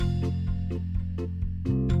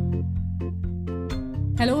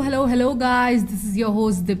Hello, guys. This is your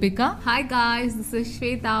host Deepika. Hi guys, this is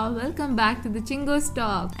Shweta. Welcome back to the Chingos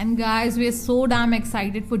Talk. And guys, we are so damn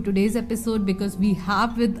excited for today's episode because we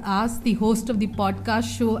have with us the host of the podcast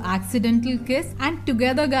show Accidental Kiss. And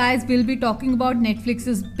together, guys, we'll be talking about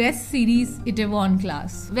Netflix's best series, Itaewon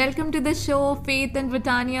Class. Welcome to the show, Faith and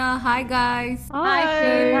Vitania. Hi guys. Hi,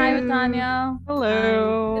 Faith. Hi, Vitania.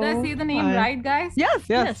 Hello. Did I say the name right, guys? Yes.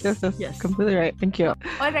 Completely right. Thank you.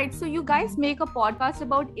 Alright, so you guys make a podcast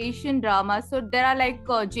about Asian drama. So there are like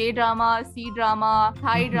J drama, C drama,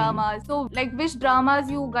 Thai drama. So like which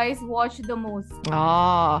dramas you guys watch the most?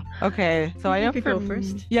 Okay. So I know go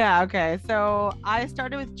first. Yeah, okay. So I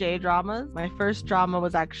started with J dramas. My first drama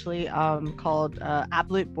was actually called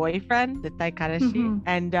Absolute Boyfriend, the Taikarashi.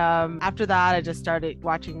 And after that I just started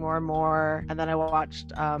watching more and more. And then I watched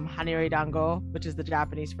Haneri Dango, which is the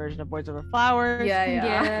Japanese version of Boys Over Flowers.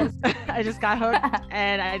 Yes. I just got hooked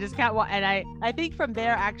and I just can't watch. And I think from there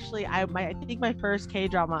actually I think my first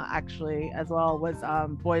K-drama actually as well was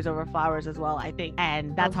Boys Over Flowers as well, I think.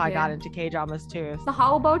 And that's how I got into K-dramas too. So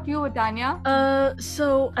how about you, Tanya?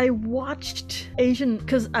 So I watched Asian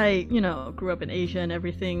because I, grew up in Asia and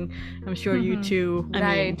everything. I'm sure you too.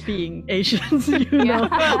 I mean, being Asians, know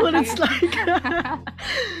what it's like.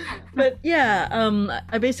 But yeah,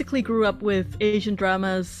 I basically grew up with Asian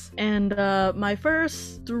dramas, and my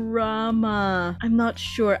first drama, I'm not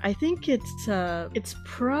sure. I think it's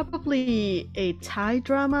probably a Thai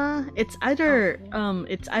drama. It's either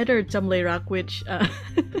Jamle Rak, which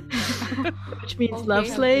means love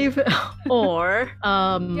slave, or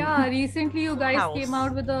recently you guys House. came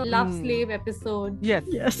out with a love slave episode.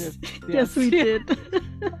 Yes, we did.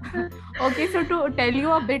 Okay, so to tell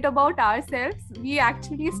you a bit about ourselves, we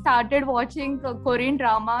actually started watching Korean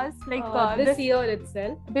dramas like This year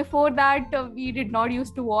itself. Before that, we did not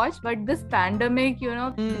used to watch, but this pandemic,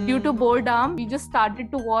 due to boredom, we just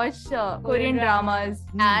started to watch Korean dramas.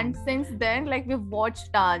 And since then, like we've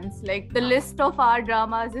watched tons. Like the list of our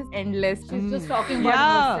dramas is endless. She's just talking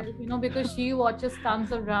about herself, because she watches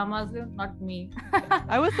tons of dramas, not me.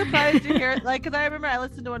 I was surprised to hear, because I remember I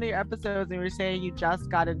listened to one of your episodes and you were saying you just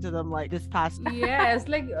got into them this past. Yes,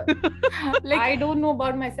 like I don't know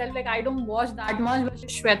about myself. Like I don't watch that much, but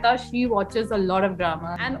Shweta, she watches a lot of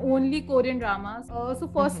drama and only Korean dramas. So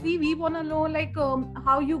firstly, we want to know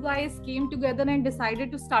how you guys came together and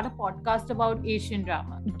decided to start a podcast about Asian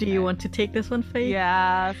drama. Do you want to take this one, Faith?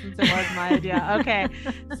 Yeah, since it was my idea. Okay,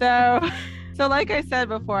 so like I said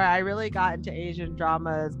before, I really got into Asian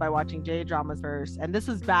dramas by watching J-dramas first. And this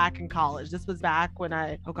was back in college. This was back when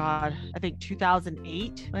I think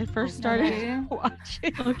 2008 when I first started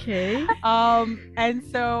watching. Okay. And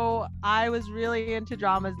so I was really into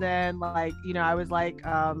dramas then. I was like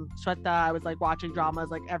Shweta, I was watching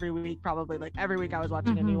dramas every week, probably every week I was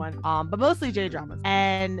watching a new one. But mostly J-dramas.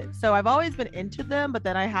 And so I've always been into them, but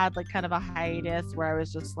then I had kind of a hiatus where I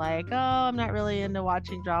was just I'm not really into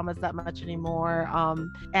watching dramas that much anymore.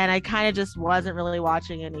 And I kind of just wasn't really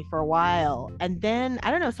watching any for a while. And then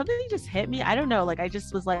I don't know, something just hit me. I don't know, I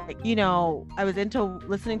just was I was into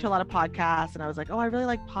listening to a lot of podcasts, and I was I really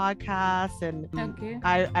like podcasts, and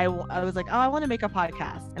I was I want to make a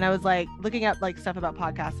podcast. And I was looking up stuff about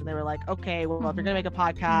podcasts, and they were okay, well, if you're gonna make a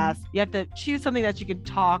podcast, you have to choose something that you can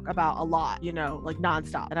talk about a lot,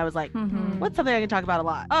 nonstop. And I was what's something I can talk about a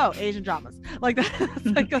lot? Oh, Asian dramas. That's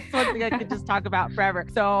one thing I could just talk about forever.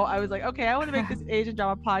 So I was okay, I want to make this Asian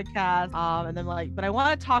drama podcast, and then but I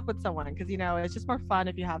want to talk with someone, because it's just more fun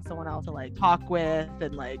if you have someone else to talk with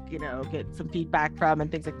and get some feedback from and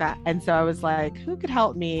things like that. And so I was who could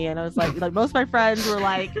help me? And I was most of my friends were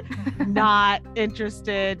not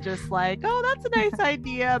interested, just oh, that's a nice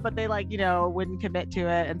idea, but they wouldn't commit to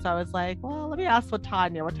it. And so I was well, let me ask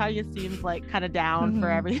Tanya. Tanya seems kind of down for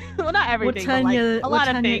everything. Well, not everything, but a lot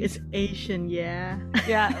of things. Is Asian, yeah.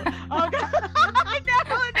 Oh God.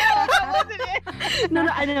 That wasn't it. No,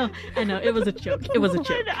 I know. It was a joke.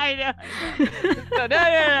 I know.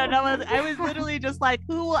 No. I was literally just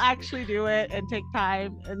who will actually do it and take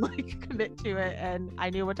time and commit to it? And I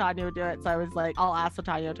knew Tanya would do it, so I was I'll ask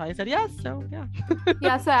Tanya. Tanya said yes, so yeah.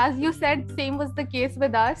 Yeah, so as you said, same was the case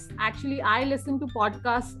with us. Actually, I listen to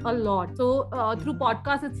podcasts a lot. So through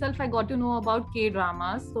podcasts itself, I got to know about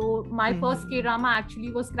K-dramas. So my first K-drama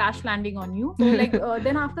actually was Crash Landing on You. So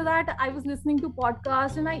then after that, I was listening to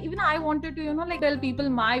podcasts, and I wanted to like tell people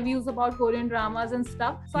my views about Korean dramas and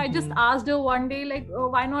stuff. So I just asked her one day, like,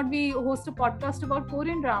 why not we host a podcast about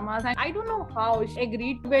Korean dramas? And I don't know how she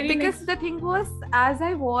agreed. Because the thing was, as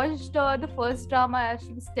I watched the first drama, as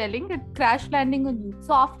she was telling, it Crash Landing on You.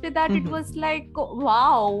 So after that, it was like,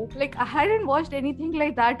 wow, like I hadn't watched anything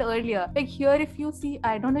like that earlier. Like here, if you see,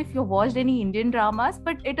 I don't know if you watched any Indian dramas,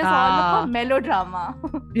 but it is all about melodrama.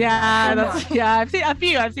 I've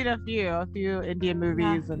seen a few Indian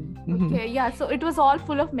movies and okay, yeah. So it was all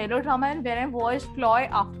full of melodrama, and when I watched Ploy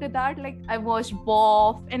after that, like I watched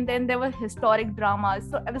Boff, and then there were historic dramas.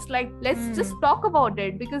 So I was like, let's just talk about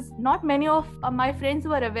it, because not many of my friends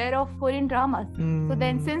were aware of Korean dramas. So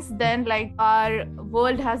then since then, like our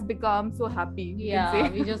world has become so happy. Yeah,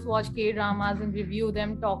 we just watch K-dramas and review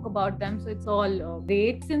them, talk about them. So it's all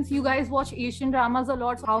great. Since you guys watch Asian dramas a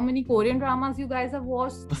lot, so how many Korean dramas you guys have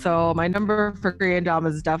watched? So my number for Korean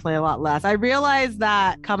dramas is definitely a lot less. I realized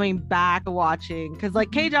that coming back watching, because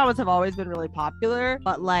like K-dramas have always been really popular,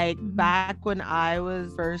 but like back when I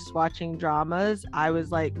was first watching dramas, I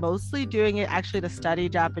was like mostly doing it actually to study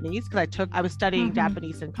Japanese, because I was studying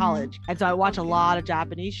Japanese in college, and so I watch a lot of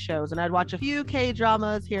Japanese shows, and I'd watch a few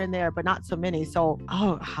K-dramas here and there, but not so many. So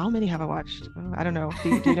how many have I watched? I don't know.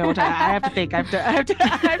 Do you know what I have to think? I have to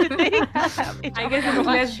think. I guess it's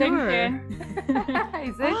less than 10.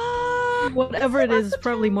 Is it? Whatever it is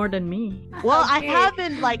probably more than me. Well, I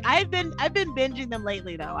haven't I've been binging them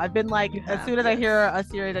lately though. I've been like, as soon as I hear a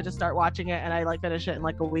series, I just start watching it, and I like finish it in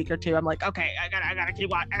like a week or two. I'm like, okay, I gotta keep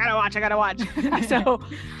watching. I gotta watch. so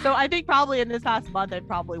I think probably in this past month I've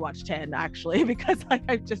probably watched 10 actually, because like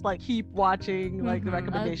I just like keep watching like the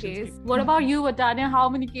recommendations. Okay. What about you, Watanya? How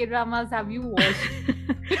many K-dramas have you watched?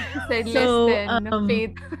 Said less than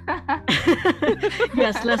Faith.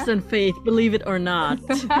 Yes, less than Faith, believe it or not.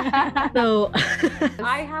 So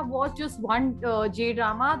I have watched just one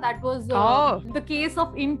J-drama, that was The Case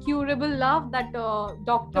of Incurable Love, that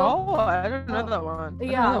doctor. Oh, I don't know that one.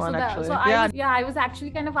 I was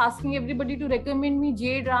actually kind of asking everybody to recommend me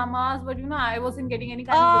J-dramas, but I wasn't getting any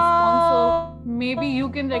kind of response. So maybe you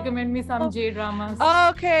can recommend me some J-dramas.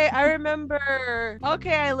 Okay, I remember.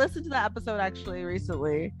 Okay, I listened to that episode actually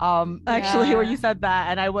recently. Where you said that,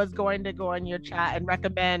 and I was going to go in your chat and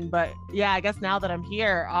recommend, but yeah, I guess now that I'm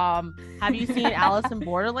here, have you seen Alice in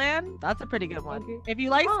Borderland? That's a pretty good one. Okay. If you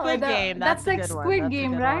like Squid Game, that's like Squid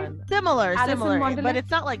Game, right? One. Similar, but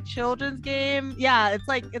it's not like children's game. Yeah, it's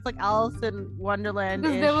like Alice in Wonderland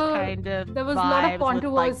ish kind of. There was a lot of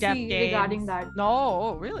controversy with, like, regarding that.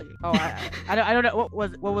 No, really? Oh, I don't know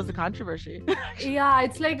what was the controversy. Yeah,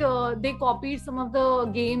 it's like they copied some of the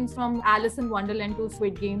games from Alice in Wonderland to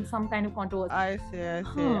Squid Game, some kind of controversy. I see.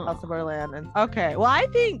 Alice in Borderland. Okay, well, I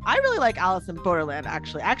think I really like Alice in Borderland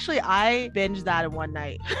actually. Actually, I binged that in one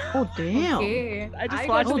night. Oh damn! Okay. I just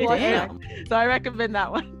watched it. So I recommend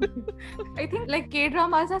that one. I think like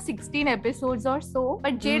K-dramas are 16 episodes or so,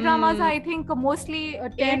 but J-dramas are, I think, mostly 8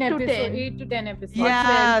 to 10 episodes.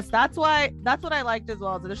 Yes, that's what I liked as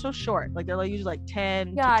well. So they're so short. Like they're usually like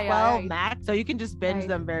 10 to 12 max, so you can just binge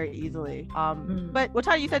them very easily. But what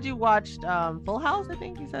time you said you watched Full House? I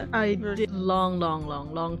think you said. I did long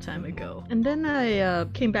time ago, and then I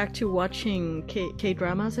came back to watching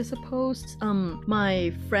K-dramas, I suppose.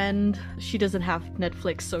 My friend, she doesn't have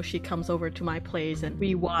Netflix, so she comes over to my place, and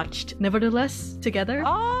we watched Nevertheless together.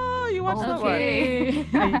 Oh, you watched that one?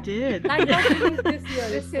 I did. I got this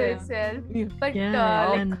year itself. But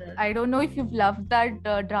I don't know if you've loved that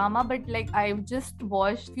drama, but like I've just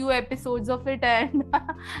watched few episodes of it, and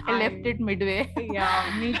I left it midway.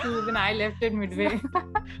 Yeah, me too. When I left it midway.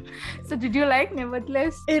 So did you like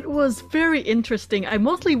Nevertheless? It was very interesting. I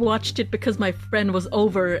mostly watched it because my friend was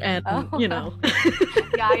over, and I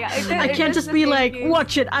can't just be like,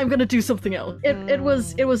 watch it, I'm gonna do something else. It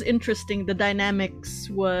was interesting. The dynamics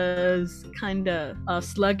was kind of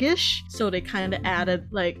sluggish, so they kind of added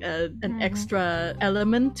like an extra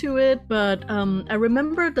element to it. But I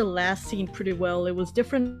remember the last scene pretty well. It was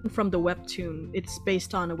different from the webtoon. It's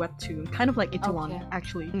based on a webtoon, kind of like Itaewon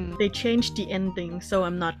actually. They changed the ending, so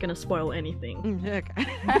I'm not gonna spoil anything.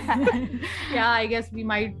 Yeah, I guess we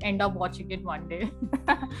might end up watching it one day.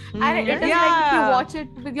 And it is like if you watch it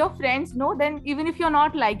with your friends, then even if you're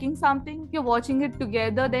not liking something, if you're watching it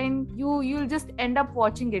together, then you'll just end up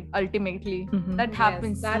watching it ultimately. That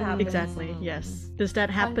happens. That happens. Exactly. Yes. Does that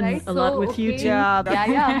happen a lot with you too?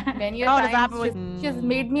 Yeah. Many times. She's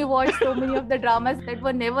made me watch so many of the dramas that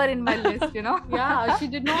were never in my list, Yeah, she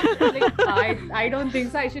did not. I don't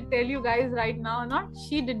think so. I should tell you guys right now.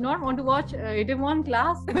 She did not want to watch Itaewon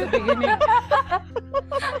Class in the beginning.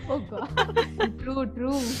 Oh God.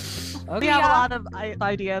 True. We have a lot of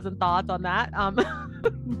ideas and thoughts on that.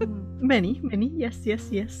 Many. Yes.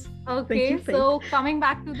 Okay, Faith. so coming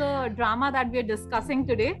back to the drama that we are discussing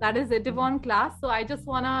today, that is Itaewon Class. So I just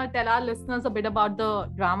want to tell our listeners a bit about the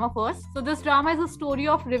drama first. So this drama is a story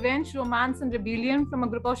of revenge, romance, and rebellion from a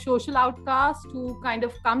group of social outcasts who kind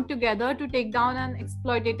of come together to take down an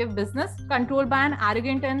exploitative business controlled by an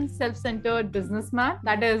arrogant and self-centered businessman.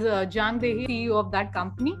 That is Jang Dae-hee, CEO of that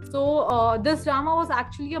company. So this drama was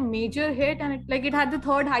actually a major hit, and it had the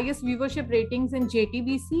third highest viewership ratings in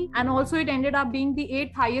JTBC, and also it ended up being the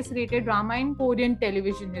 8th highest rated drama in Korean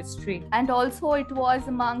television history. And also it was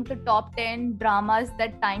among the top 10 dramas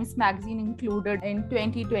that Times Magazine included in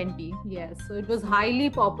 2020. Yes, so it was highly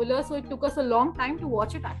popular, so it took us a long time to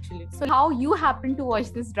watch it actually. So how you happened to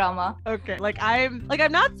watch this drama? Okay, I'm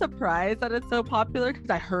not surprised that it's so popular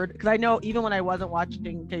because I know even when I wasn't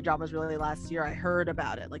watching K-dramas really last year, I heard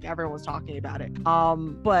about it. Like everyone was talking about it.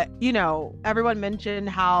 But everyone mentioned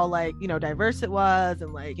how diverse it was,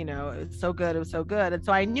 and it was so good. And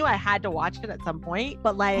so I knew I had to watch it at some point,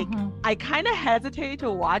 but I kind of hesitated to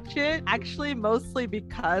watch it actually mostly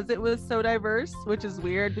because it was so diverse, which is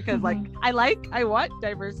weird because I want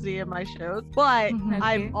diversity in my shows, but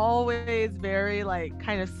I'm always very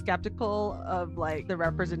kind of skeptical of the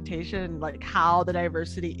representation, how the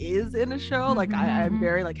diversity is in a show. I'm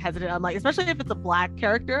very hesitant. I'm especially if it's a black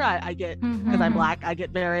character, I get, because I'm black, I get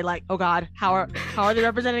very oh God, how are they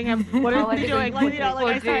representing him? What are they doing? I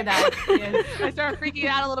start freaking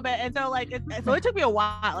out a little bit, and so so it took me a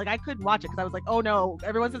while. I couldn't watch it because I was oh no,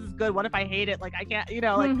 everyone says it's good. What if I hate it? I can't,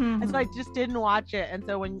 and so I just didn't watch it. And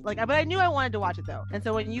so when but I knew I wanted to watch it though. And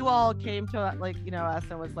so when you all came to us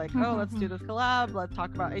and was oh, let's do this collab, let's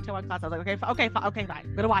talk about Itaewon Class, I was okay, fine,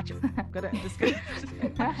 I'm gonna watch it.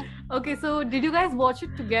 Okay, so did you guys watch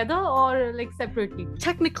it together or separately?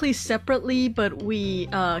 Technically separately, but we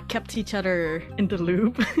kept each other in the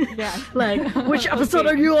loop. Yeah. Which episode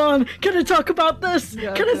are you on? Can I talk about this?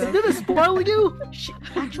 Did it spoil you?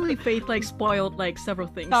 Actually, Faith spoiled several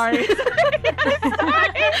things. Sorry.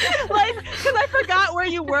 Because I forgot where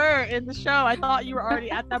you were in the show. I thought you were already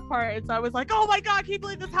at that part, and so I was oh my God, can you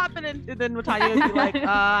believe this happened? And then Tanya would be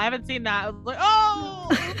I haven't seen that. I was oh,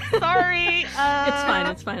 sorry.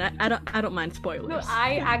 It's fine. I don't mind spoilers. No,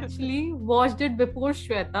 I actually watched it before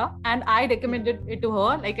Shweta, and I recommended it to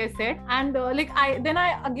her, like I said, and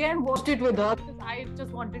I again watched it with her because I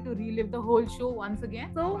just wanted to relive the whole show once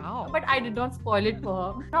again. So, wow. But I did not spoil it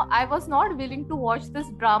for her. No, I was not willing to watch this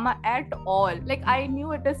drama at all. I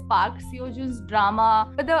knew it is Park Seo-joon's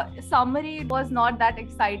drama, but the summary was not that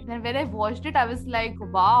exciting. And when I watched it, I was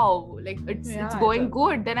wow, it's going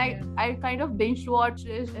good. Then I kind of binge watched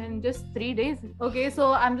it in just 3 days. Okay,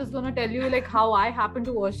 so I'm just gonna tell you how I happened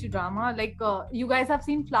to watch the drama. You guys have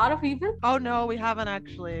seen Flower of Evil? Oh no, we haven't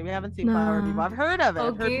actually. We haven't seen Flower of Evil. I've heard of it.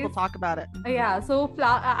 I've heard people talk about it. Yeah, so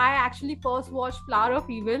I actually first watched Flower of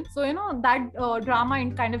Evil. So that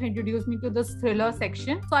drama kind of introduced me to this thriller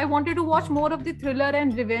section. So I wanted to watch more of the thriller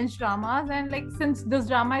and revenge dramas, and since this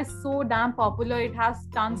drama is so damn popular, it has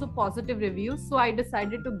tons of positive reviews, so I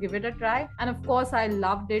decided to give it a try, and of course I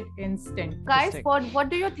loved it instant. Guys, what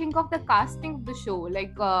do you think of the casting of the show?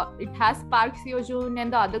 It has Park Seo-joon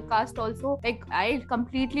and the other cast also. I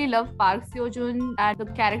completely love Park Seo-joon and the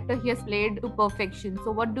character he has played to perfection.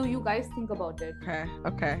 So what do you guys think about it?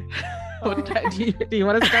 Okay. Do you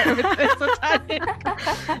want to start with this?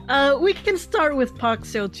 We can start with Park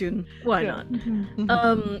Seo-joon. Why not?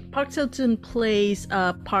 Park Seo-joon plays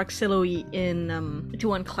Park Se-lo-lee in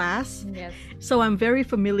Itaewon Class. Yes. So I'm very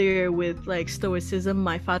familiar with stoicism.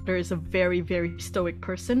 My father is a very, very stoic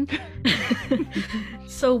person.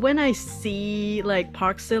 So when I see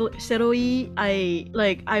Park Se-lo-lee,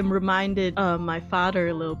 I'm reminded of my father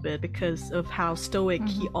a little bit because of how stoic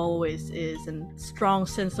he always is and strong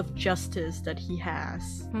sense of justice that he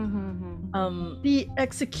has. The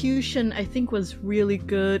execution I think was really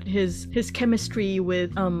good. His chemistry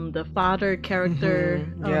with the father character.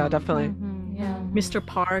 Yeah, definitely. Mr.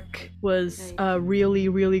 Park was really,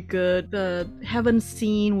 really good. The heaven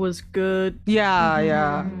scene was good.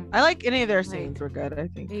 Yeah. I like any of their scenes were good, I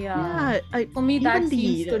think. Yeah. For me, that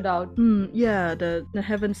scene stood out. The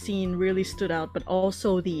heaven scene really stood out, but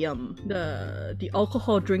also the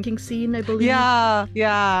alcohol drinking scene, I believe. Where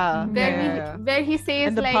he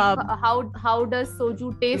says how does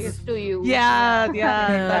soju taste to you?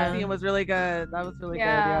 That scene was really good. That was really good.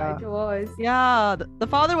 Yeah, it was. Yeah, the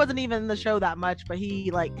father wasn't even in the show that much, but he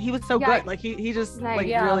was so good. He just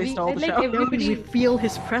really stole the show. We feel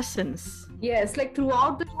his presence. Yes, like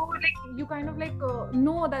throughout the show, like you kind of like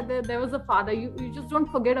know that there was a father. You just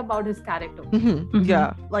don't forget about his character.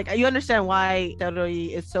 Yeah, like you understand why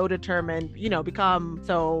Teroi is so determined, become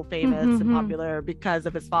so famous and popular because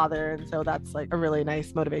of his father, and so that's like a really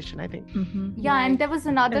nice motivation, I think. Yeah, and there was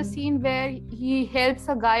another scene where he helps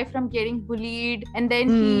a guy from getting bullied, and then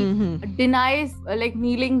he denies like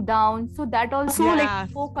kneeling down. So that also like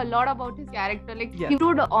spoke a lot about his character. Like he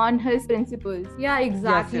stood on his principles. Yeah,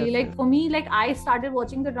 exactly. Yes. For me, like I started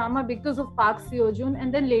watching the drama because of Park Seo-joon,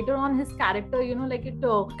 and then later on his character, like it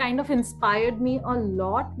kind of inspired me a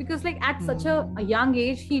lot, because like at such a young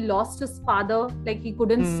age he lost his father, like he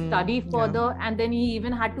couldn't study further, and then he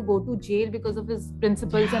even had to go to jail because of his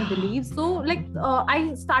principles and beliefs. So like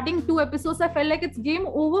I starting 2 episodes, I felt like it's game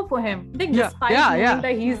over for him. Like despite knowing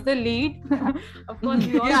that he's the lead, of course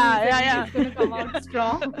we all know he's gonna come out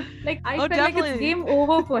strong. Like I felt like it's game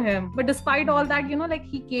over for him. But despite all that, like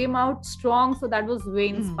he came out strong, so that was way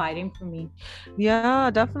inspiring for me. Yeah,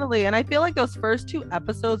 definitely. And I feel like those first 2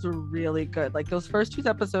 episodes were really good. Like those first 2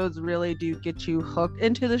 episodes really do get you hooked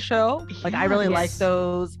into the show. Like I really like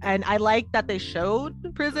those, and I like that they showed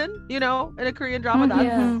prison, in a Korean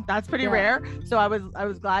drama. That's pretty rare. So I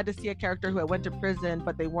was glad to see a character who went to prison,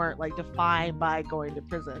 but they weren't like defined by going to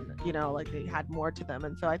prison. Like they had more to them,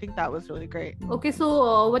 and so I think that was really great. Okay,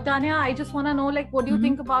 so Watanya, I just want to know, like, what do you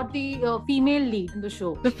think about the female lead in the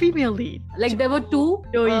show? The female lead. Like there were 2,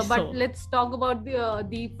 but let's talk about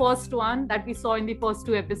the first one that we saw in the first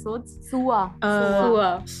 2 episodes. Suwa,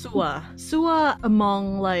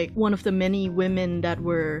 among like one of the many women that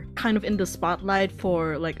were kind of in the spotlight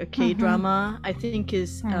for like a K-drama, I think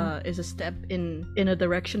is a step in a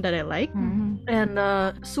direction that I like. And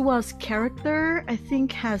Suwa's character, I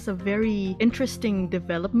think, has a very interesting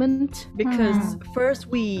development, because first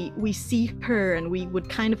we see her and we would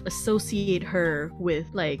kind of associate her with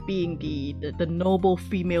like being the noble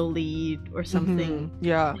female lead or something.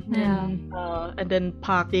 And then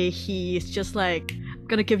Park Dae-hee is just like, I'm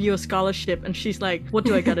gonna give you a scholarship, and she's like, what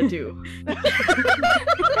do I gotta do?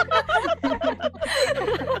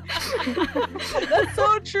 That's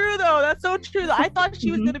so true though. I thought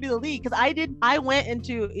she was gonna be the lead, because I went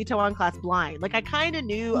into Itaewon Class blind. Like I kind of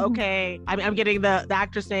knew, okay, I'm getting the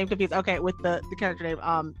actress name confused, okay, with the character name,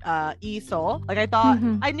 Lee Sol. Like I thought,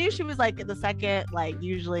 I knew she was like the second, like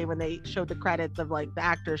usually when they showed the credits of like the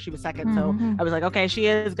actor, she was second. So I was like, okay, she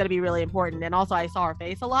is gonna be really important. And also I saw her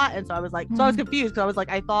face a lot, and so I was like, so I was confused, because I was like,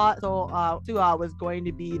 I thought Suwa was going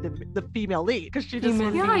to be the female lead, because she just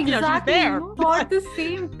was, exactly. She was there. Thought the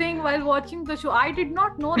same thing while watching the show. I did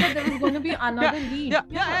not know that there was going to be another lead.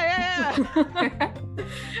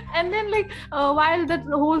 And then like while that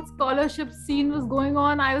whole scholarship scene was going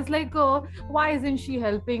on, I was like, why isn't she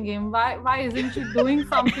helping him? Why isn't she doing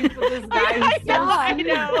something for this guy? I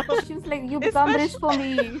know. She was like, you become rich for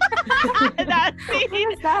me. That scene, what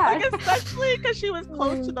was that? like, especially because she was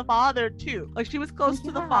close to the father too. Like she was close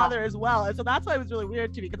to the father as well, and so that's why it was really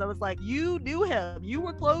weird to me, because I was like, you knew him, you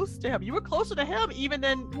were close to him, you were closer to him even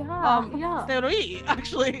than Seori,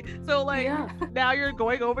 actually. So like now you're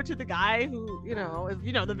going over to the guy who is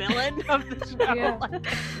the villain of the show.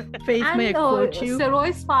 Faith, may I quote you?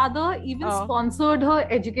 Seroi's father even sponsored her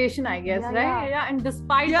education, I guess, right? Yeah, and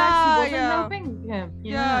despite that, she wasn't helping him.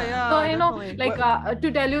 So like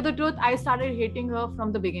to tell you the truth, I started hating her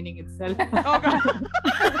from the beginning itself. Oh god.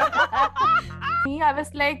 Me, I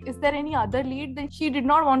was like, is there any other lead? Then she did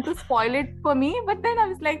not want to spoil it for me, but then I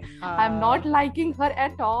was like, I'm not liking her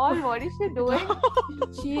at all. What is she doing?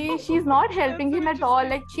 She's not helping him at all.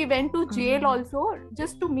 Like she went to jail also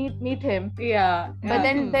just to meet him. But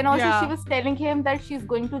then also she was telling him that she's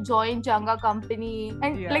going to join Janga company,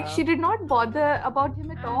 and like she did not bother about him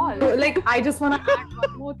at all. Like I just want to add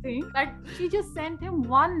one more thing, that she just sent him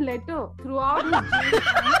one letter throughout his jail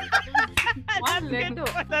time.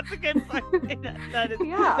 That's a good point. That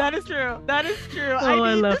is true. Oh,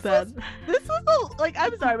 I love that. This was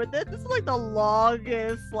I'm sorry, but this is like the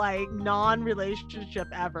longest like non-relationship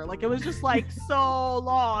ever. Like it was just like so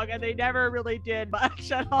long, and they never really did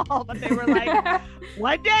much at all. But they were like,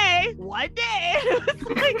 one day. It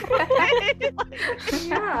was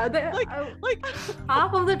like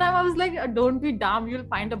half of the time I was like, don't be dumb, you'll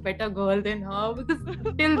find a better girl than her. Because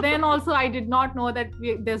till then also I did not know that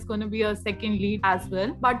there's going to be a second lead as well.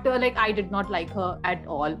 but like I did not like her at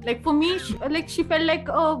all. Like for me, she felt like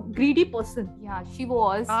a greedy person. Yeah, she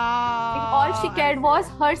was. Like, all she cared was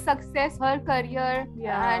her success, her career,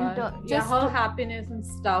 and just her happiness and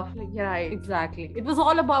stuff. Like, right, exactly. It was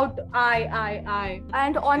all about I.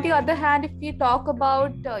 And on the other hand, if we talk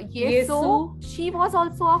about Yesu, she was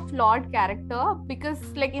also a flawed character because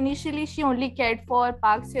like initially she only cared for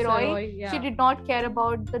Park Se-roy. She did not care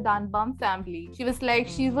about the Danbam family. She was like,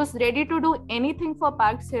 she was ready to do anything for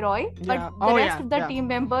Park Se-roy, but the rest of the team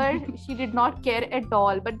member, she did not care at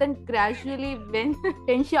all. But then gradually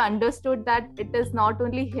when she understood that it is not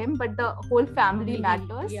only him but the whole family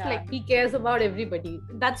matters, like he cares about everybody,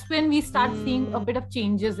 that's when we start seeing a bit of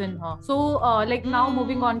changes in her. So now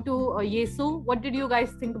moving on to Yesu, what did you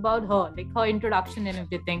guys think about her, like her introduction and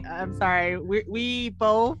everything? I'm sorry, we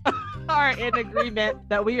both are in agreement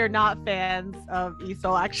that we are not fans of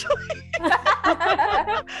Isol, actually.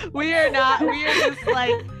 we are just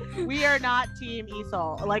like, we are not team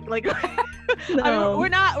Isol. Like no. I mean, we're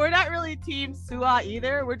not really team Sua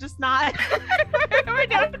either. We're just not. we're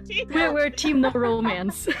not team. We're team no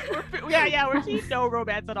romance. we're team no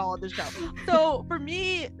romance at all in this show. So for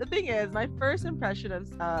me, the thing is, my first impression of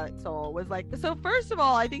Sol was like, so first of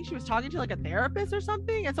all, I think she was talking to like a therapist or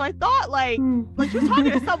something, and so I thought like she was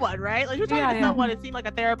talking to someone, right? Like she was talking to someone. It seemed like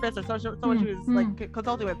a therapist or someone she was like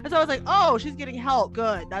consulting with. And so I was like, oh, she's getting help.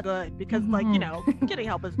 Good, that's good, because like, you know, getting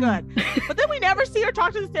help is good. But then we never see her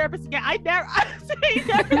talk to this therapist again. You never see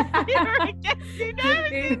her again. You never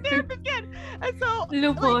see the therapist again. And so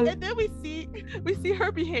like, and then we see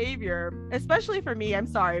her behavior, especially for me, I'm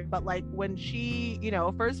sorry, but like when she, you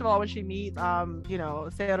know, first of all, when she meets you know,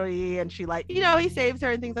 Se-roy, and she like, you know, he saves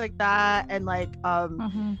her and things like that, and like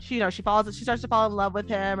she, you know, she starts to fall in love with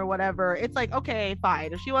him or whatever. It's like, okay,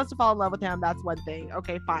 fine, if she wants to fall in love with him, that's one thing.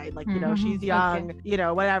 Okay, fine, like, you know, she's young, you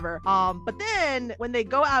know, whatever. But then when they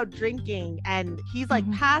go out drinking and he's like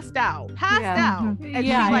passed out and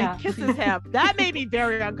she like kisses him, that made me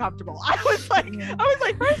very uncomfortable. I was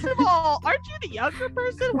like, first of all, aren't you the younger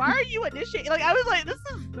person? Why are you initiating? Like, I was like, this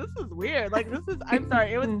is weird. Like, I'm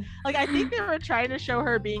sorry, it was like, I think they were trying to show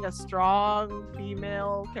her being a strong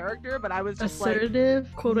female character, but I was just assertive,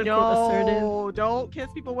 like, quote unquote assertive. No, don't kiss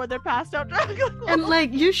people when they're passed out drunk. And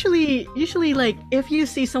like usually like if you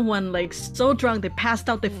see someone like so drunk they passed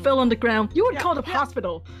out, they fell on the ground, you would call the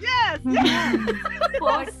hospital. Yes.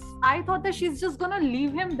 But I thought that she's just gonna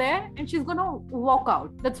leave him there and she's gonna walk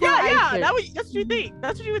out. That's what I feel. That's what you think.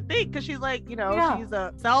 That's what you would think, because she's like, you know, she's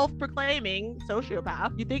a self-proclaiming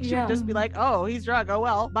sociopath. You think she would just be like, oh, he's drunk, oh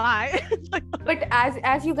well, bye. But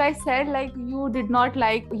as you guys said, like, you did not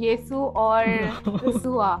like Yesu or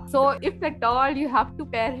Sua. So if at all you have to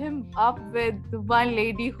pair him up with one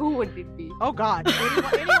lady, who would it be? Oh God,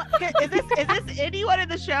 anyone? Is this anyone in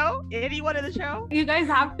the show? Anyone in the show? You guys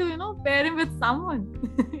have to, you know, pair him with someone.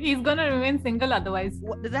 He's gonna remain single otherwise.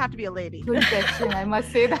 Does it have to be a lady? Good question, I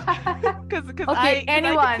must say that. Okay,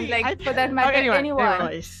 anyone, for that matter,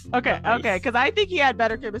 anyone. Okay, because I think he had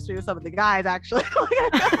better chemistry with some of the guys, actually.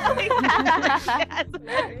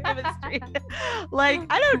 Like,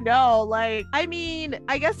 I don't know. Like, I mean,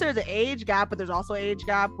 I guess there's an age gap, but there's also an age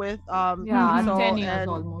gap with 10 years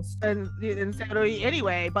almost. And Se-roy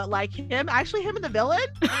anyway, but like him and the villain,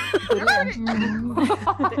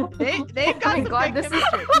 they've got some good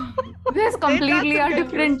chemistry. This is completely a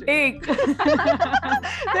different take.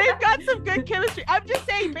 They've got some good chemistry. I'm just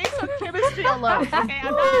saying, based on chemistry alone. Okay,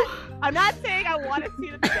 I'm not saying I want to see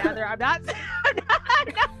them together. I'm not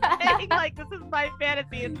saying like this is my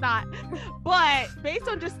fantasy. It's not. But based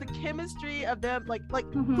on just the chemistry of them, like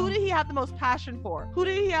who did he have the most passion for? Who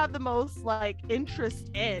did he have the most like interest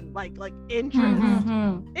in? Like interest.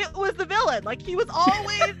 It was the villain. Like he was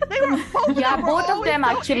always. They were both. Both of them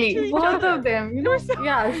actually. Both of them. You know,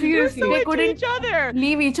 seriously, they couldn't each other.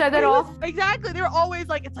 Leave each other off. Exactly. They were always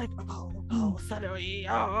like, it's like, Se-roy,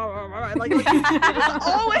 like he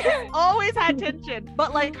always had tension.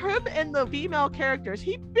 But like him and the female characters,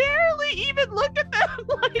 he barely even looked at them.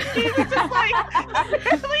 Like he was just like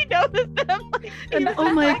barely noticed them. Like, and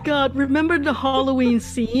oh my God, remember the Halloween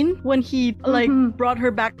scene when he like brought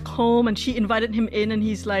her back home and she invited him in and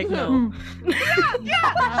he's like, no.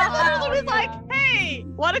 Yeah. Literally was like, hey,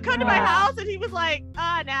 want to come to my house? And he was like,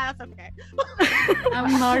 nah, that's okay.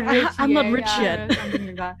 I'm not rich yet. I'm not rich yet.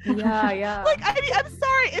 Yeah. Like, I mean, I'm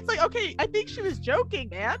sorry. It's like, okay, I think she was joking,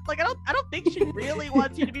 man. Like, I don't think she really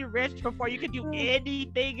wants you to be rich before you can do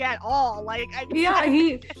anything at all. Like, I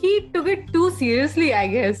mean, he took it too seriously, I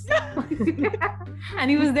guess. And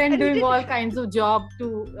he was then doing all kinds of job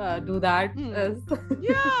to do that.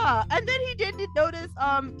 Yeah, and then he didn't notice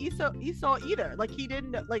Iso either. Like he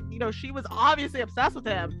didn't like, you know, she was obviously obsessed with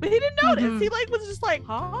him, but he didn't notice. He like was just like,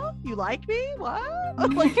 huh? You like me?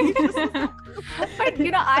 What? Like he just but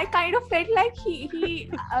you know, I kind of felt like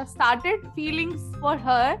he started feelings for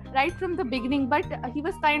her right from the beginning, but he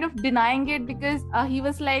was kind of denying it because he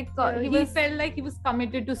was like he felt like he was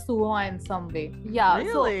committed to Suha in some way. Yeah.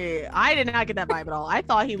 Really? I did not get that vibe at all. I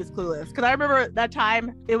thought he was clueless because I remember that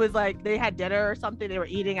time it was like they had dinner or something. They were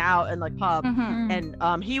eating out in like pub,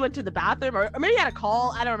 and he went to the bathroom or maybe he had a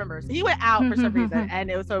call. I don't remember. So he went out for some reason, and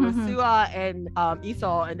it was Suha and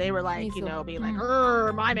Iso, and they were like, you know, being like,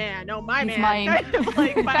 my man, no, my He's man, mine. kind of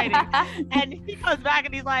like fighting. And he comes back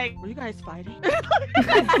and he's like, were you guys fighting?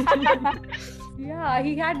 Yeah,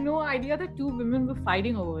 he had no idea that two women were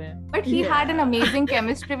fighting over him. But he had an amazing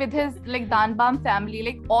chemistry with his like Danbam family.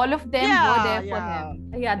 Like all of them were there for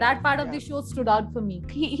him. Yeah, that part of the show stood out for me.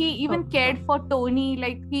 He even cared for Tony.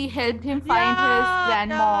 Like he helped him find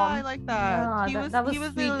his grandmom. I like that. Yeah, he was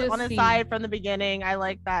on his side from the beginning. I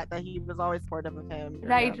like that he was always supportive of him.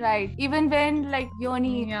 Right. Even when like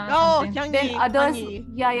Yoni, Youngie, then others, Honey.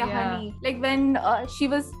 Honey. Like when she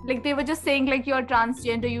was like they were just saying like you're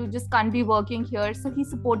transgender, you just can't be working here. So he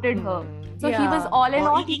supported her. So he was all in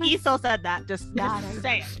all. Iso said that. Just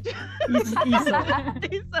say it.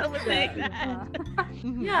 Iso was saying that.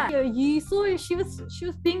 Yeah, Yiso, she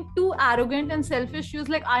was being too arrogant and selfish. She was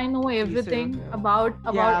like, I know everything about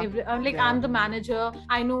every, I'm the manager.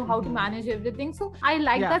 I know how to manage everything. So I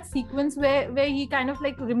like that sequence where he kind of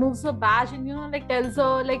like removes her badge and, you know, like tells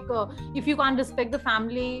her like if you can't respect the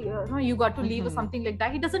family, you got to leave or something like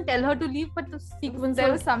that. He doesn't tell her to leave, but the sequence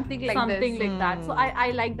there was something like that. So I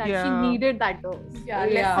like that. She needed that dose.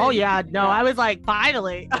 Oh yeah, no, I was like,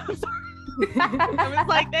 finally. I'm sorry. I was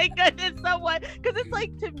like, thank goodness someone, because it's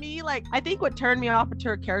like, to me, like, I think what turned me off to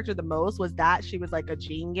her character the most was that she was like a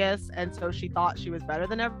genius, and so she thought she was better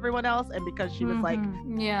than everyone else, and because she was like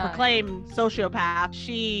proclaimed sociopath,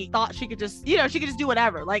 she thought she could just, you know, she could just do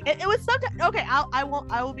whatever. Like it was sometimes okay. I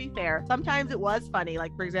will be fair. Sometimes it was funny.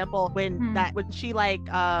 Like for example, when she like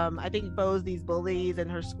I think exposed these bullies in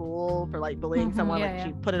her school for like bullying someone.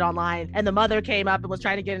 She put it online, and the mother came up and was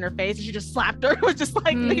trying to get in her face, and she just slapped her. It was just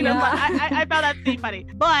like, you know, I found that scene funny,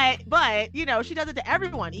 but you know, she does it to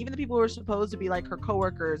everyone, even the people who are supposed to be like her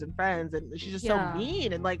coworkers and friends, and she's just so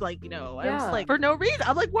mean and like you know, I was like, for no reason.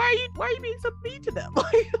 I'm like, why are you being so mean to them?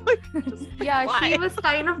 She was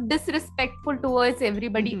kind of disrespectful towards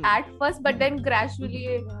everybody at first, but then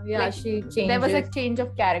gradually, she changed. There was a change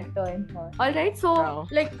of character in her. All right, so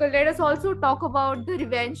like let us also talk about the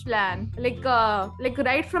revenge plan. Like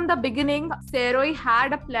right from the beginning, Seroy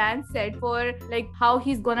had a plan set for like how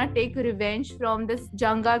he's gonna take revenge from this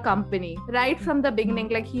Janga company. Right from the beginning,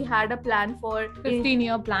 like he had a plan for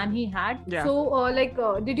 15-year plan he had.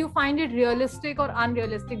 So did you find it realistic or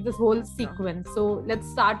unrealistic, this whole sequence? So let's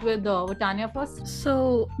start with Tanya first.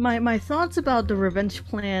 So my thoughts about the revenge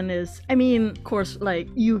plan is, I mean, of course, like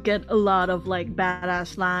you get a lot of like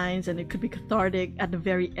badass lines and it could be cathartic at the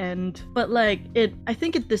very end, but like I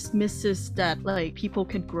think it dismisses that like people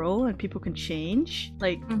can grow and people can change.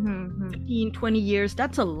 Like 15, 20 years,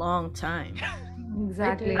 that's a long time.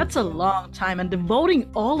 Exactly. That's a long time, and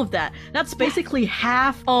devoting all of that's basically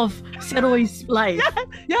half of Seroy's life.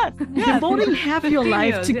 Yes. Devoting half your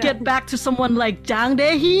life to get back to someone like Jang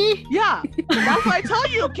Dae-hee. Yeah, that's what I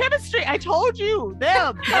told you. Chemistry. I told you.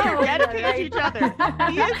 They're dedicated to each other.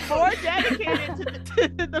 He is more dedicated to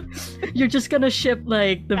the. You're just gonna ship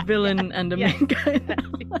like the villain and the main guy now.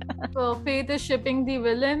 So Faith is shipping the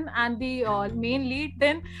villain and the main lead.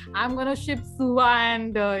 Then I'm gonna ship Suha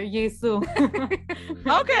and Yesu.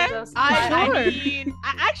 Okay. I mean,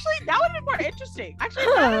 actually, that would have been more interesting. Actually,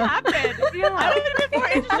 if that happened, I would have been more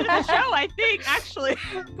interested in the show, I think, actually,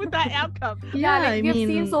 with that outcome. We've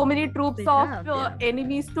seen so many troops of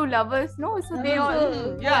enemies to lovers, no? So they all,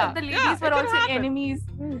 the ladies were also enemies.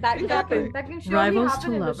 That can surely rivals happen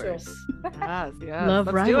to in lovers. The show. Yes. Love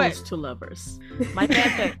Let's rivals to lovers. My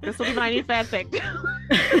fanfic. This will be my new fanfic.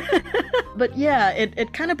 But yeah,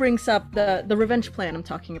 it kind of brings up the revenge plan I'm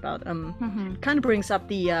talking about. Kind of brings up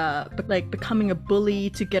the like becoming a bully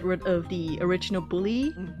to get rid of the original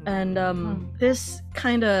bully, and this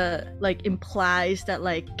kind of like implies that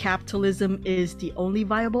like capitalism is the only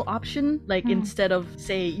viable option. Like instead of,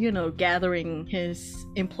 say, you know, gathering his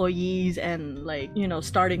employees and like, you know,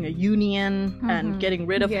 starting a union and getting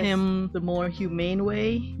rid of him the more humane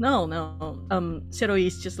way. No. Seroy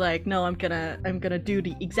is just like, no, I'm gonna do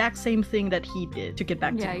the exact same thing that he did to get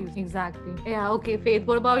back to me. Exactly. Yeah, okay, Faith,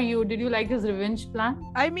 what about you? Did you like his revenge plan?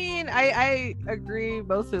 I mean, I agree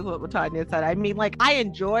mostly with what Tanya said. I mean, like, I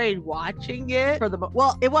enjoyed watching it for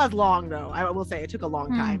well, it was long though. I will say it took a long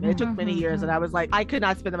time. It took many years, and I was like, I could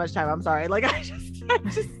not spend that much time. I'm sorry. Like, I just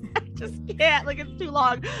can't. Like, it's too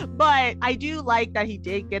long. But I do like that he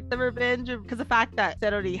did get the revenge, because the fact that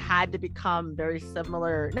Seroy had to become very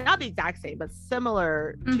similar, not the exact same, but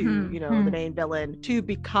similar to, you know, the main villain, to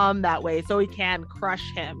become that way so he can crush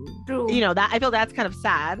him. True. You know, that I feel that's kind of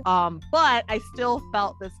sad. But I still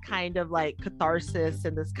felt this kind of like catharsis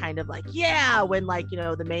and this kind of like, yeah, when like, you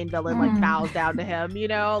know, the main villain like bows down to him, you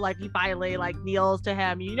know, like he finally like kneels to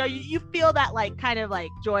him, you know, you feel that like kind of like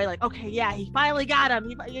joy, like, okay, yeah, he finally got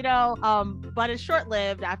him, you know. But it's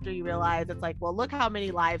short-lived after you realize it's like, well, look how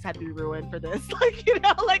many lives had to be ruined for this. Like, you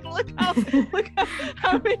know, like look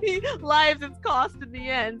how many lives it's cost in the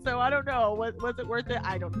end. So I don't know, was it worth it?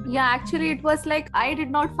 I don't know. Yeah, actually it was like, I did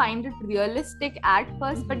not find it realistic at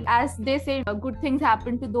first, but as they say, good things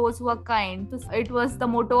happen to those who are kind. So it was the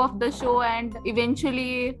motto of the show, and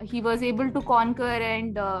eventually he was able to conquer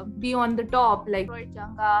and be on the top, like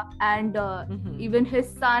Changa and even his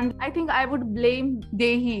son. I think I would blame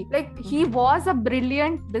Dehi. Like, he was a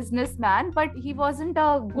brilliant businessman, but he wasn't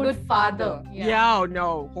a good father. Yeah,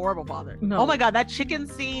 no, horrible father. No. Oh my god, that chicken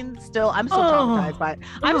scene I'm still traumatized by it.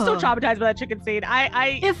 I'm still traumatized by that chicken scene.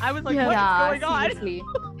 I was like, what is going on? Seriously.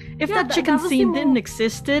 If that chicken scene didn't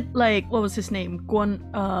existed, like, what was his name? Gunwon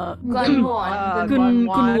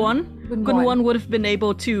would have been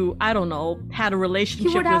able to, I don't know, had a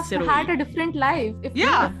relationship with Seroy. He would have had a different life. If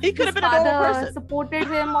he could have been a normal person. Supported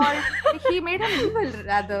him, or he made him evil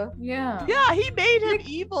rather. Yeah, he made him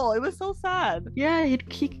evil. It was so sad. Yeah, he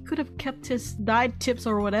could have kept his diet tips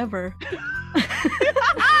or whatever.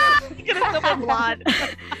 He could have still been blonde.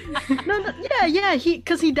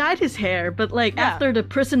 Because he dyed his hair, but like after the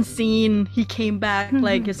prison scene, he came back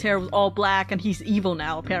like his hair was all black, and he's evil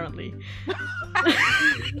now apparently.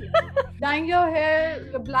 Dyeing your hair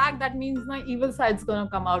black, that means my evil side's gonna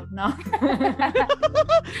come out now.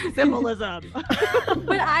 Symbolism.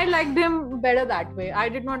 But I liked him better that way. I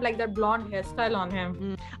did not like that blonde hairstyle on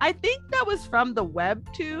him. I think that was from the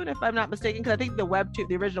webtoon, if I'm not mistaken, because I think the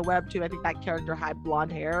original webtoon, I think that character had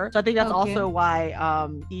blonde hair. So I think that's also why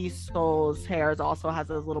Isol's hair also has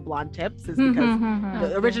those little blonde tips, is because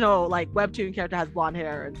the original like webtoon character has blonde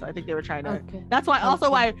hair, and so I think they were trying to. That's why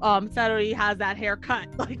why Seroy has that haircut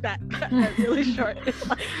like that. Really short.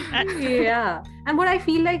 Yeah. And what I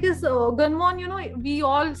feel like is Gunwon, you know, we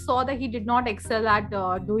all saw that he did not excel at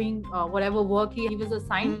doing whatever work he was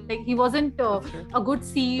assigned. Like, he wasn't a good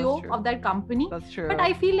CEO of that company. That's true. But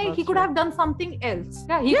I feel like he could have done something else.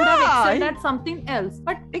 Yeah, he could have excelled at something else.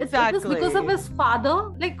 But it was because of his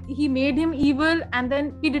father. Like, he made him evil, and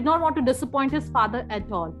then he did not want to disappoint his father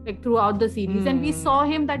at all, like throughout the series. And we saw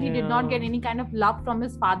him that he did not get any kind of love from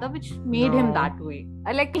his father, which made him that way.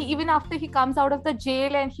 Like, even after he comes out of the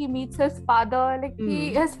jail and he meets his father, like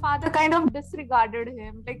his father kind of disregarded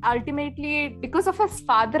him. Like, ultimately, because of his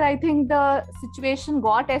father, I think the situation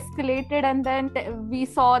got escalated, and then we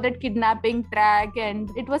saw that kidnapping track, and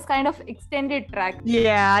it was kind of extended track.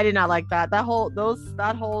 Yeah, I did not like that. That whole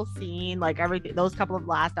scene, like everything, those couple of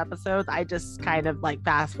last episodes, I just kind of like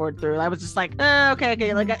fast forward through. I was just like,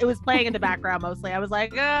 okay, like it was playing in the background mostly. I was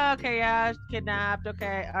like, okay, yeah, kidnapped,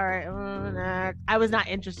 okay, all right, next. I was not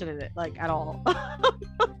interested in it, like, at all.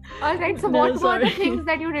 All right, so what were the things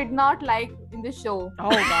that you did not like in the show? Oh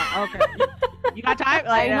god, okay. You got time?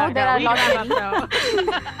 Like, I know there are a lot of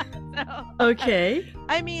Okay.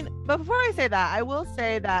 I mean, but before I say that, I will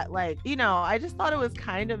say that, like, you know, I just thought it was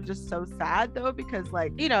kind of just so sad though, because,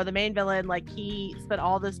 like, you know, the main villain, like, he spent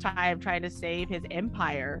all this time trying to save his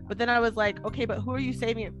empire, but then I was like, okay, but who are you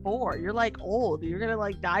saving it for? You're like old, you're gonna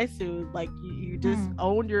like die soon, like you just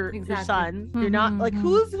owned your son. You're not like,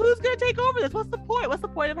 who's gonna take over this? What's the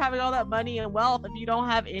point of having all that money and wealth if you don't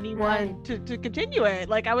have anyone to continue it?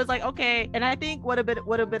 Like, I was like, okay. And I think would have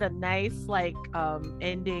been a nice like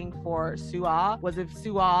ending for Suah was if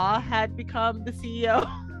Suah had become the CEO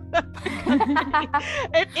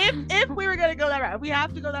if we were gonna go that route, if we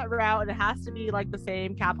have to go that route, and it has to be like the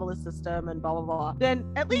same capitalist system and blah blah blah,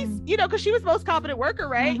 then at least because she was most competent worker,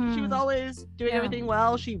 right? She was always doing everything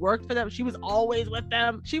well. She worked for them. She was always with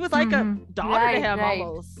them. She was like a daughter to him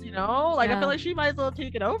almost. I feel like she might as well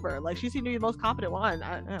take it over. Like she seemed to be the most competent one.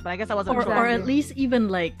 But I guess I wasn't sure. Or at least even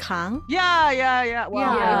like Kang. Yeah.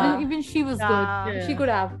 Well, even she was good. Yeah. She could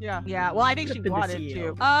have. Yeah. Well, I think she wanted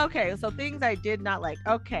to. Okay, so things I did not like.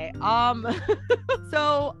 Okay.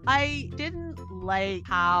 So I didn't like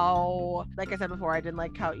how, like I said before, I didn't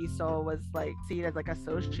like how Iso was like seen as like a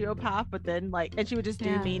sociopath, but then and she would just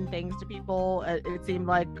do mean things to people. It seemed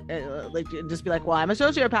like just be like, well, I'm a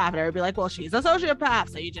sociopath, and I would be like, well, she's a sociopath,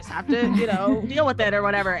 so you just have to deal with it or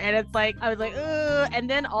whatever. And it's like I was like, ugh. And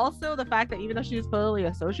then also the fact that even though she was clearly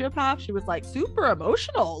a sociopath, she was like super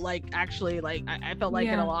emotional. Like actually, like I felt like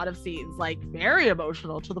in a lot of scenes, like very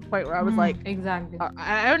emotional to the point where I was like, exactly.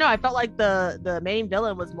 I don't know. I felt like the main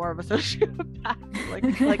villain was more of a sociopath. like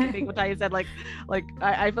I think what I said,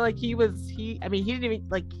 I feel like he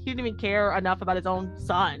didn't even care enough about his own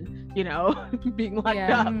son, being locked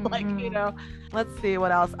up. Let's see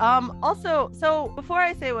what else. Also, so before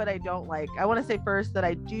I say what I don't like, I want to say first that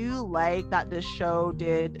I do like that this show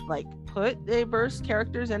did put diverse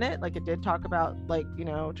characters in it. Like it did talk about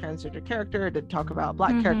transgender character, it did talk about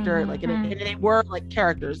black character, and they were like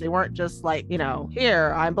characters. They weren't just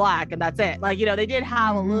here I'm black and that's it. They did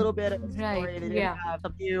have a little bit of a story. They did have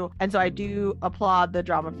some view, and so I do applaud the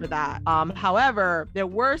drama for that. However, there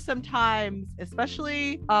were some times,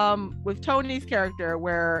 especially with Tony's character,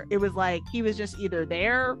 where it was like he was just either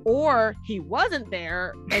there or he wasn't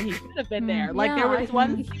there and he should have been there. There was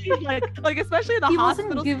one scene, especially in the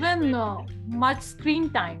hospital. He wasn't given much screen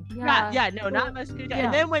time. Not much screen time.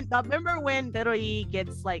 And then remember when Teroi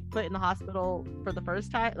gets put in the hospital for the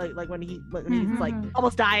first time, when he's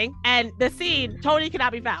almost dying, and the scene Tony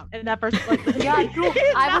cannot be found, and that person true.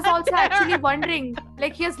 I was also actually wondering,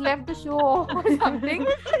 he has left the show or something.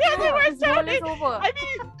 His role is over. I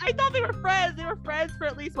mean, I thought they were friends. They were friends for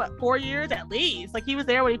at least 4 years at least. He was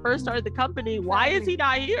there when he first started the company. Why is he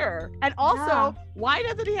not here? And also, why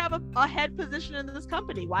doesn't he have a head position in this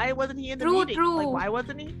company? Why wasn't he in the meeting? Why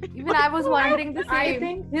wasn't he? Even I was wondering the same. I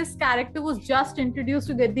think his character was just introduced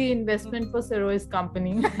to get the investment for Seroi's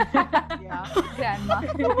company. Grandma.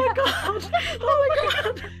 Oh my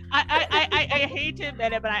god. I hate to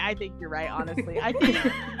admit it, but I think you're right, honestly. I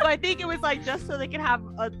think it was just so they could have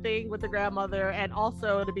a thing with the grandmother, and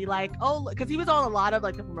also to be because he was on a lot of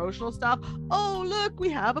the promotional stuff. Oh, look, we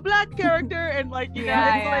have a black character, and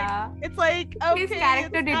it's okay, his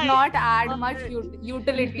character did not add much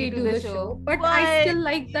utility to the show. But I still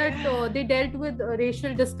like that they dealt with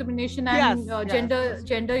racial discrimination and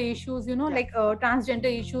gender issues,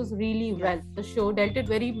 transgender issues really well. The show dealt it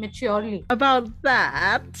very maturely. About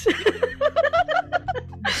that,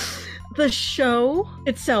 the show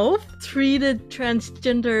itself treated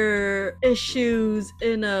transgender issues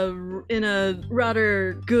in a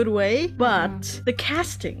rather good way, but the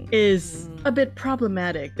casting is a bit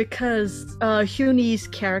problematic because Hyuni's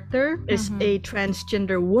character is a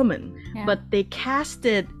transgender woman, but they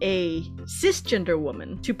casted a cisgender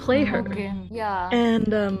woman to play her.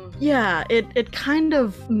 And it kind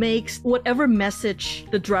of makes whatever message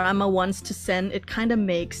the drama wants to send, it kind of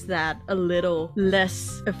makes that a little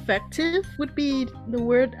less effective would be the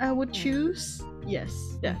word I would choose. Yes.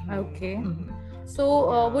 Yeah. Okay.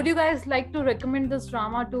 So, would you guys like to recommend this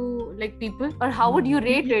drama to people, or how would you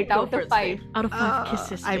rate it out of 5? Out of 5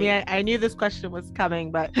 kisses. I mean, I knew this question was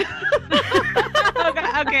coming, but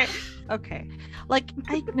okay.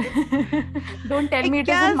 Don't tell me it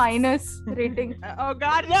is a minus rating. Oh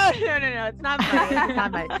God, no, it's not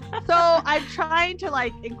minus. So I'm trying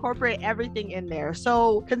to incorporate everything in there.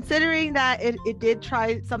 So considering that it did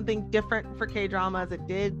try something different for K-dramas, it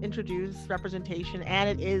did introduce representation, and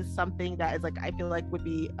it is something that is I feel would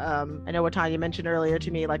be I know what Tanya mentioned earlier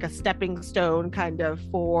to me, a stepping stone kind of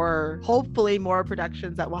for hopefully more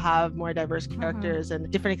productions that will have more diverse characters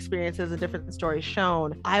and different experiences and different stories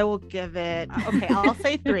shown. I will give it I'll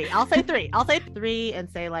say 3. I'll say 3 and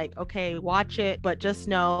say okay, watch it, but just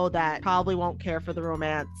know that probably won't care for the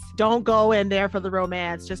romance. Don't go in there for the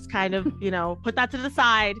romance. Just kind of, put that to the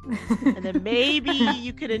side, and then maybe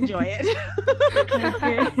you could enjoy it.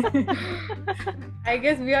 I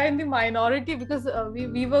guess we are in the minority because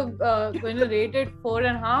we were going to rate it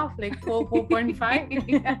 4.5,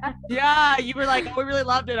 4.5. Yeah, you were we really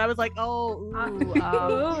loved it. I was I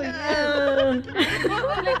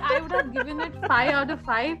would have given it 5 out of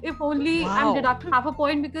 5 if only Wow. I'm deducting half a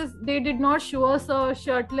point because they did not show us a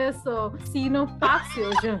shirtless scene of Park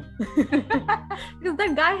Seo-joon. Because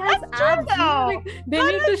that guy has That's abs. true, though. They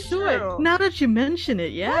That need to is show it. true. Now that you mention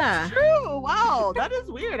it, yeah. That's true. Wow, that is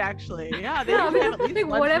weird, actually. Yeah, they Yeah, usually have because at least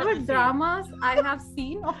like one whatever shirtless scene. dramas I have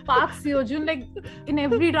seen of Park Seo-joon, like in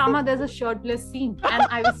every drama there's a shirtless scene, and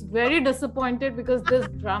I was very disappointed because this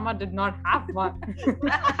drama did not have one.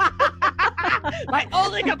 My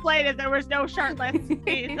only complaint is there was no shirtless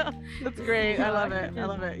scene. That's great. I love it. I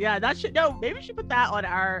love it. Yeah, that should maybe we should put that on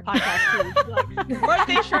our podcast too. Like,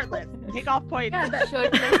 birthday shirtless. Take off points. Yeah, that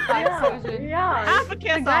Shirtless Park Seo-joon. Yeah, Half a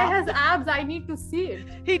kiss the guy off. has abs. I need to see it.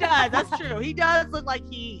 He does. That's true. He does look like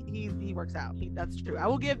he works out. That's true. I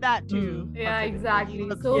will give that to. Yeah, Park Seo-joon. He exactly.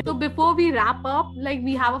 looks- So before we wrap up, like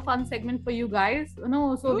we have a fun segment for you guys.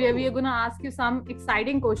 So we are gonna ask you some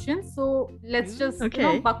exciting questions. So let's just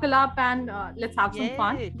Okay. buckle up and let's have some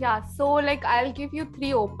fun. Yay. Yeah, so like I'll give you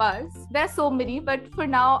 3 opas. There's so many, but for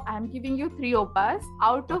now I'm giving you 3 opas,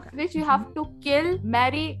 out of which you have to kill,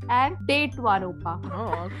 marry, and date one opa.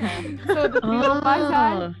 Oh, okay. So the 3 opas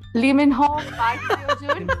are Lee Min Ho, Park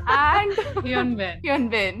Seo-joon, and Hyun Bin. Hyun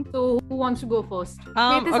Bin. So who wants to go first?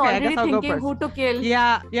 Kate is Okay, I already guess I'll go thinking first. who to kill.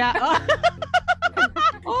 Yeah, yeah.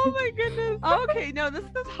 Oh my goodness. Okay, no, this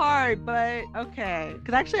is hard, but okay.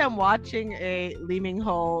 Because actually, I'm watching a Lee Min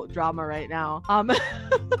Ho drama right now.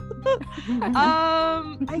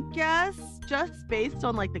 I guess just based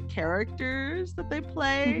on like the characters that they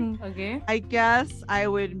play, Okay. I guess I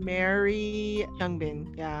would marry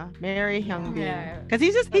Hyungbin. Yeah, marry Hyungbin. Yeah. Because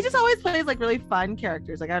he just always plays like really fun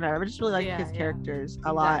characters. Like I don't know, I just really like his characters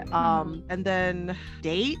a lot. Exactly. And then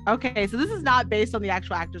date. Okay, so this is not based on the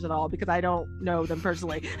actual actors at all because I don't know them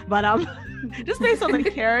personally. But just based on the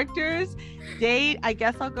characters, date. I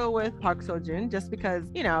guess I'll go with Park Seo-joon just because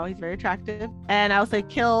he's very attractive, and I'll say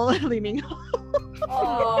kill Lee Min Ho.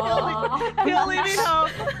 Kill Lee Min Ho.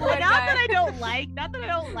 Not that I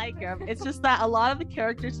don't like him. It's just that a lot of the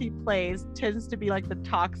characters he plays tends to be like the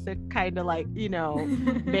toxic kind of like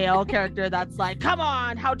male character that's like, come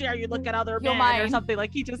on, how dare you look at other You're men mine. or something.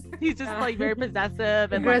 Like he's just like very possessive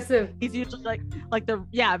and like, Aggressive. he's usually like the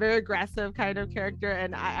very aggressive kind of character.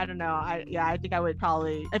 And I don't know. I think I would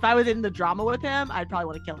probably, if I was in the drama with him, I'd probably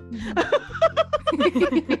want to kill him.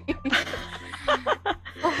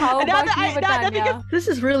 How And about that- you, that- Vatanya? This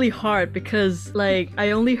is really hard because like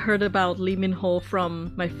I only heard about Lee Min Ho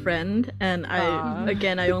from my friend, and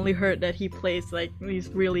I only heard that he plays like these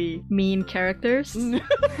really mean characters.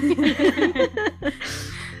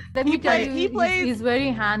 Let me tell he you, plays- he's very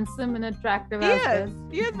handsome and attractive. He as is. well.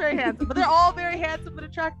 He is very handsome, but they're all very handsome and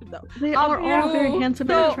attractive though. They are all very handsome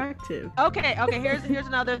so- and attractive. Okay. Here's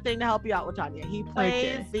another thing to help you out with Tanya. He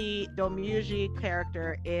plays the Domuji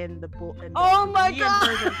character in the Oh my Korean God.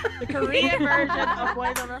 version, the Korean version of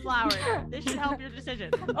Boys Over Flowers. This should help your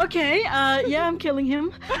decision. Okay, yeah, I'm killing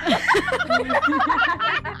him.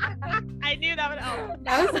 I knew that would help.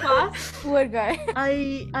 That was fast. Poor guy.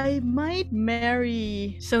 I might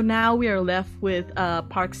marry. So now we are left with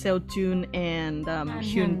Park Seo-joon and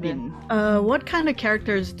Hyun Bin. What kind of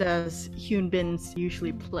characters does Hyun Bin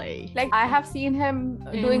usually play? Like I have seen him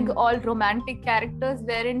doing all romantic characters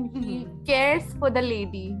wherein he cares for the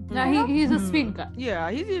lady. Yeah, he's a sweet guy. Yeah,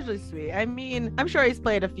 he's usually sweet. I mean, I'm sure he's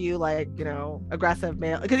played a few like aggressive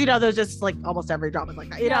male because there's just like almost every drama like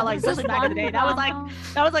that. Like there's especially just back in the one day,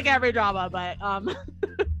 that was like every drama. But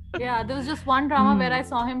Yeah, there was just one drama where I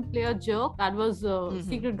saw him play a jerk. That was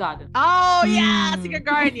Secret Garden. Oh yeah, Secret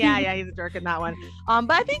Garden. Yeah, he's a jerk in that one.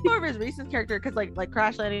 But I think more of his recent character, because like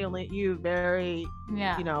Crash Landing on You, very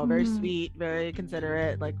very sweet, very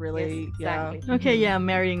considerate, like really, Yes, exactly. Okay, yeah, I'm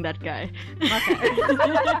marrying that guy. Okay.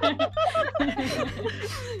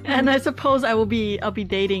 And I suppose I'll be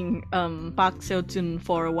dating Park Seo-joon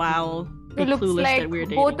for a while. Be It looks clueless like that we're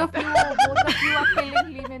dating. both of you are killing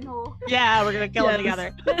Lee Min Ho. Yeah, we're gonna kill him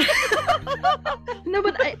Yes. together. No,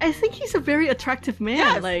 but I think he's a very attractive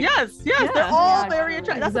man. Yes, yeah, they're all yeah, very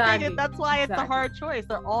attractive. That's the exactly. thing. That's why it's a Exactly. hard choice.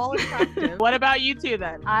 They're all attractive. What about you two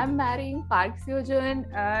then? I'm marrying Park Seo-joon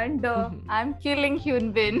and I'm killing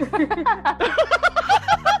Hyun Bin.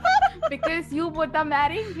 Because you both are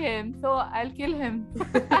marrying him, so I'll kill him.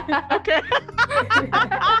 Okay.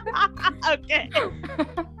 Okay.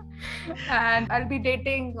 And I'll be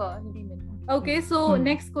dating Lee Min Ho. Okay, so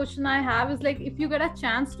next question I have is like, if you get a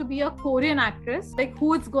chance to be a Korean actress, like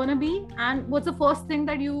who it's gonna be, and what's the first thing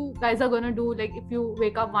that you guys are gonna do? Like if you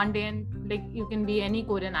wake up one day and like you can be any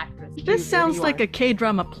Korean actress. This sounds like a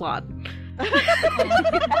K-drama plot.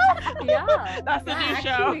 Yeah, That's the new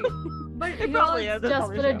show. But It probably is. it's It's just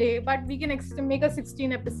probably for a true. day. But we can make a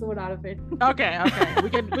 16 episode out of it. Okay.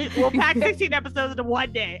 We'll pack 16 episodes into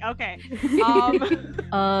one day. Okay.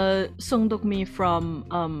 Sung Dok-mi from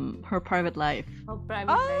her private life. Her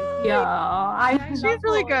private Oh, life. Yeah, I she's love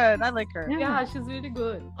really her. good. I like her. Yeah, she's really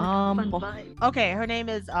good. Fun vibe. Okay, her name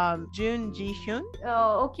is Jun Ji-hyun.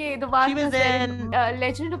 Okay, the one She was who's in-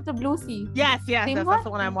 Legend of the Blue Sea. Yes, Same that's one? the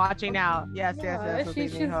one I'm watching now. Yes. with Lee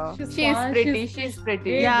she's Min-ho. She's fun, pretty. She's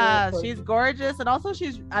pretty. really Yeah, beautiful. she's gorgeous, and also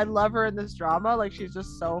I love her in this drama. Like, she's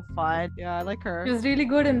just so fun. Yeah, I like her. She's really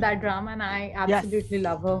good in that drama, and I absolutely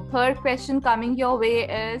love her. Third question coming your way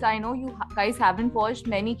is, I know you guys haven't watched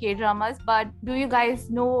many K-dramas, but do you guys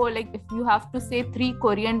know, like, if you have to say 3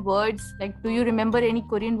 Korean words, like, do you remember any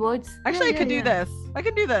Korean words? Actually, Yeah, I could do yeah. this. I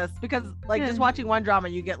can do this because, like, Yeah. just watching one drama,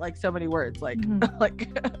 you get like so many words. Like, like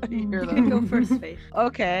you hear You them. can go first, Faith.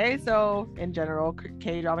 Okay, so in general,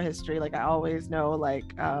 K-drama history, like I always know,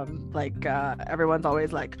 everyone's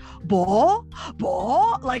always like, bo,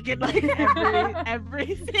 like in like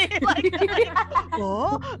every scene, like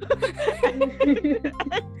bo.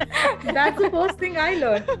 That's the first thing I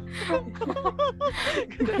learned.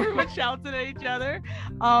 Because everyone shouts it at each other.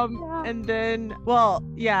 And then, well,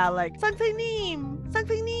 yeah, like something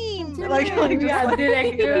like Yeah,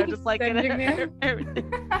 director, just like in sending name. everything.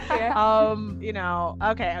 You know,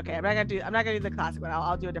 okay. I'm not gonna do the classic one.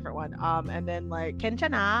 I'll do a different one. And then like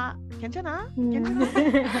괜찮아.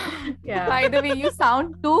 Yeah. By the way, you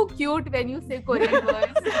sound too cute when you say Korean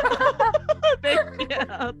words. Thank you.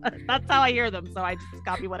 That's how I hear them, so I just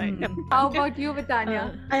copy what I hear. How about you,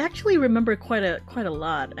 Vitania? I actually remember quite a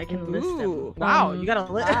lot. I can list them. Ooh, wow, you got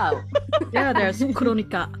a list. Wow. Yeah, there's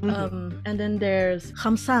그러니까. And then there's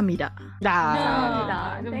감사합니다.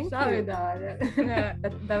 Nah. Thank sorry, you.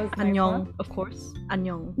 that was my 안녕, of course.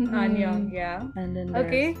 안녕. one. Annyeong, yeah. And then there's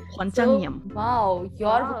Okay, 관장님. Wow,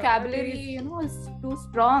 your Wow, vocabulary, is too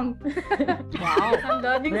strong. Wow. I'm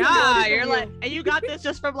learning. Yeah, you're like, and you got this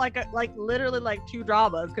just from like literally like 2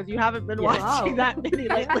 dramas because you haven't been Yeah. watching that many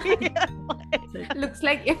lately. Looks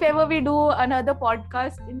like if ever we do another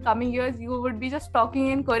podcast in coming years, you would be just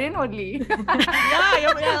talking in Korean only.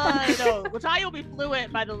 I know. Which you'll be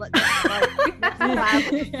fluent by the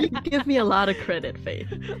You give me a lot of credit, Faith.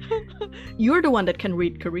 You're the one that can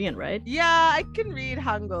read Korean, right? Yeah, I can read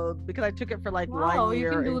Hangul because I took it for like Wow, 1 you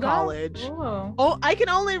year can do in that? college. Oh, I can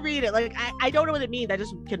only read it. Like I don't know what it means. I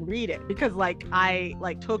just can read it because like I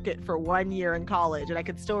like took it for 1 year in college and I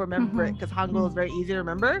can still remember it because Hangul is very easy to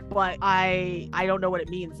remember. But I don't know what it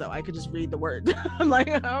means though. I could just read the words. I'm like,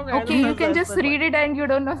 Okay, you can just read it and you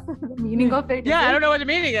don't know the meaning of it. Yeah, I don't know what the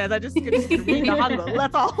meaning is. I just can just read the Hangul.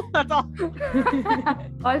 That's all.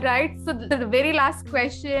 All right. So the very last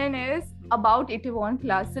question is about Itaewon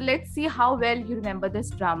Class. So let's see how well you remember this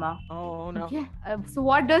drama. Oh no. Okay. So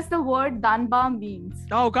what does the word danba means?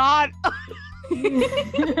 Oh God.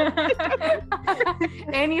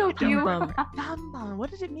 Any of you? Damba, what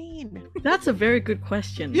does it mean? That's a very good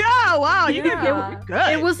question. Yeah, wow, you're Yeah.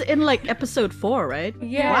 good. It was in like episode 4, right?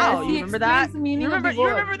 Yeah. Wow, he you remember that? explains the meaning You of the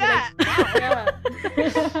remember word. that? Yeah.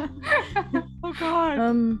 Oh God.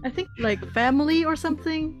 I think like family or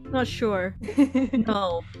something. Not sure.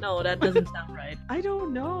 No, that doesn't sound right. I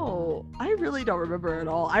don't know. I really don't remember at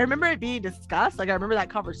all. I remember it being discussed. Like I remember that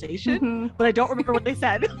conversation, Mhm. but I don't remember what they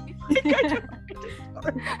said.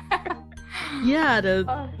 Yeah,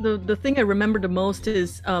 the thing I remember the most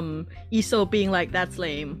is Iso being like, "That's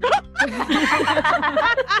lame."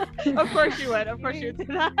 Of course you would. Of course you would say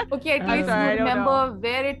that. Okay, at I'm least sorry, I you don't remember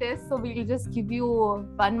where it is, so we'll just give you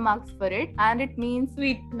 1 marks for it, and it means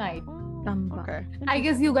Sweet night. Damba. Okay. I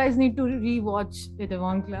guess you guys need to rewatch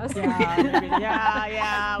Itaewon Class. Yeah, maybe.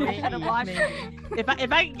 yeah. We should have Maybe, watched. maybe.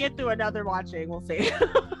 If I can get through another watching, we'll see.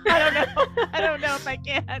 I don't know if I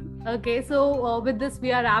can. Okay, so with this,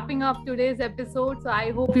 we are wrapping up today's episode. So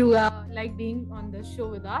I hope you like being on the show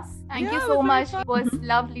with us. Thank Yeah, you it so was really much. fun. It was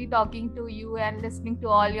lovely talking to you and listening to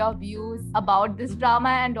all your views about this drama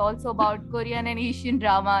and also about Korean and Asian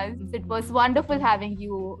dramas. It was wonderful having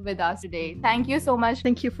you with us today. Thank you so much.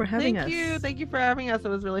 Thank you for having us. Thank you for having us. It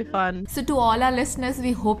was really fun. So, to all our listeners,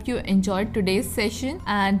 we hope you enjoyed today's session.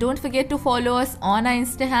 And don't forget to follow us on our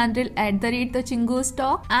Insta handle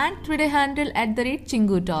 @TheChinguTalk and Twitter handle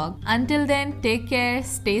 @ChinguTalk. Until then, take care,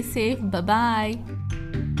 stay safe, bye bye.